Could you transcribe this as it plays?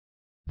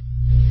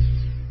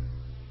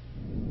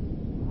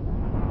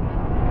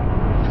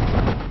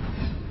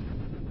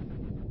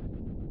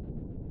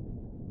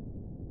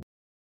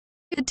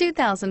The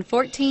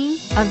 2014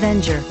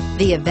 Avenger.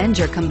 The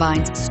Avenger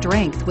combines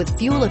strength with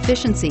fuel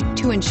efficiency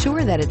to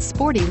ensure that its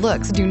sporty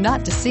looks do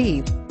not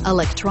deceive.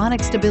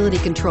 Electronic stability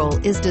control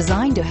is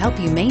designed to help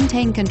you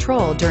maintain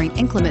control during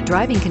inclement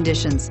driving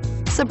conditions.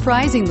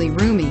 Surprisingly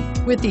roomy,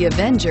 with the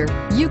Avenger,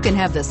 you can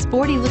have the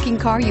sporty-looking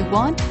car you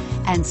want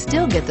and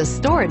still get the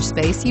storage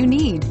space you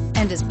need,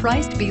 and is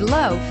priced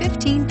below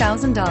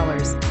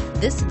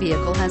 $15,000. This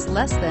vehicle has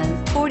less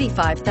than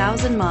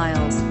 45,000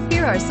 miles.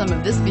 Here are some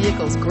of this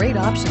vehicle's great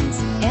options: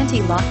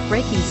 anti-lock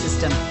braking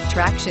system,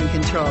 traction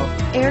control,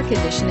 air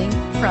conditioning,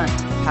 front,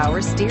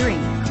 power steering,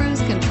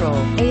 cruise control,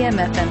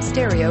 AM/FM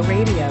stereo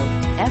radio,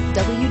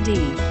 FWD,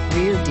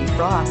 rear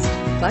defrost,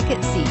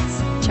 bucket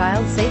seats,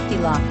 child safety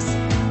locks.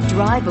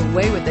 Drive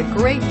away with a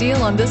great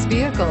deal on this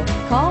vehicle.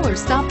 Call or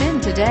stop in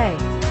today.